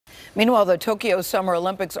Meanwhile, the Tokyo Summer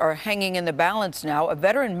Olympics are hanging in the balance now. A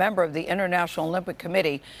veteran member of the International Olympic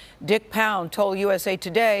Committee, Dick Pound, told USA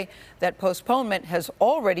Today that postponement has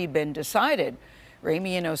already been decided.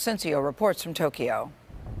 Ramy Inocencio reports from Tokyo.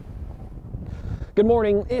 Good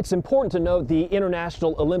morning. It's important to note the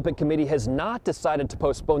International Olympic Committee has not decided to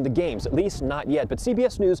postpone the games, at least not yet. But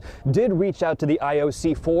CBS News did reach out to the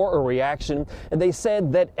IOC for a reaction, and they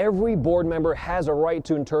said that every board member has a right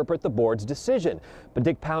to interpret the board's decision. But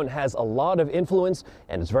Dick Pound has a lot of influence,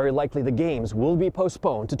 and it's very likely the games will be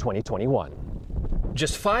postponed to 2021.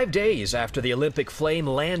 Just 5 days after the Olympic flame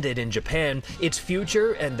landed in Japan, its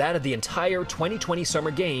future and that of the entire 2020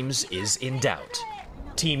 Summer Games is in doubt.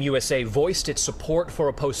 Team USA voiced its support for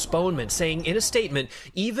a postponement, saying in a statement,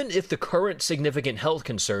 even if the current significant health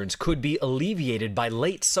concerns could be alleviated by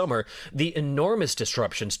late summer, the enormous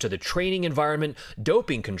disruptions to the training environment,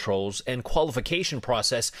 doping controls, and qualification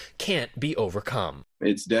process can't be overcome.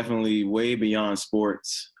 It's definitely way beyond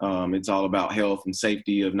sports. It's all about health and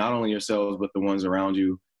safety of not only yourselves, but the ones around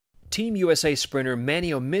you. Team USA sprinter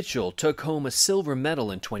Ramy Inocencio took home a silver medal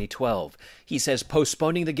in 2012. He says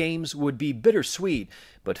postponing the games would be bittersweet,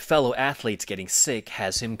 but fellow athletes getting sick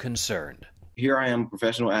has him concerned. Here I am, a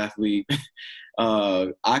professional athlete.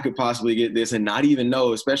 I could possibly get this and not even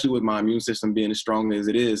know, especially with my immune system being as strong as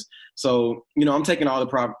it is. So, I'm taking all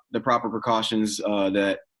the proper precautions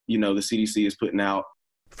that, the CDC is putting out.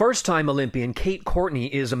 First-time Olympian Kate Courtney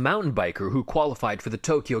is a mountain biker who qualified for the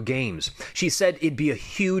Tokyo Games. She said it'd be a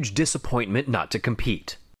huge disappointment not to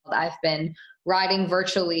compete. I've been riding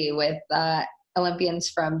virtually with Olympians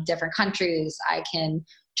from different countries. I can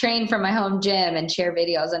train from my home gym and share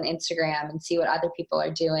videos on Instagram and see what other people are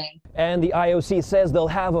doing. And the IOC says they'll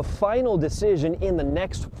have a final decision in the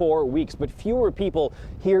next 4 weeks, but fewer people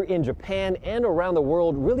here in Japan and around the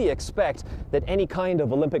world really expect that any kind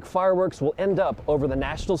of Olympic fireworks will end up over the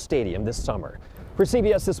National Stadium this summer. For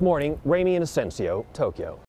CBS This Morning, Ramy Inocencio, Tokyo.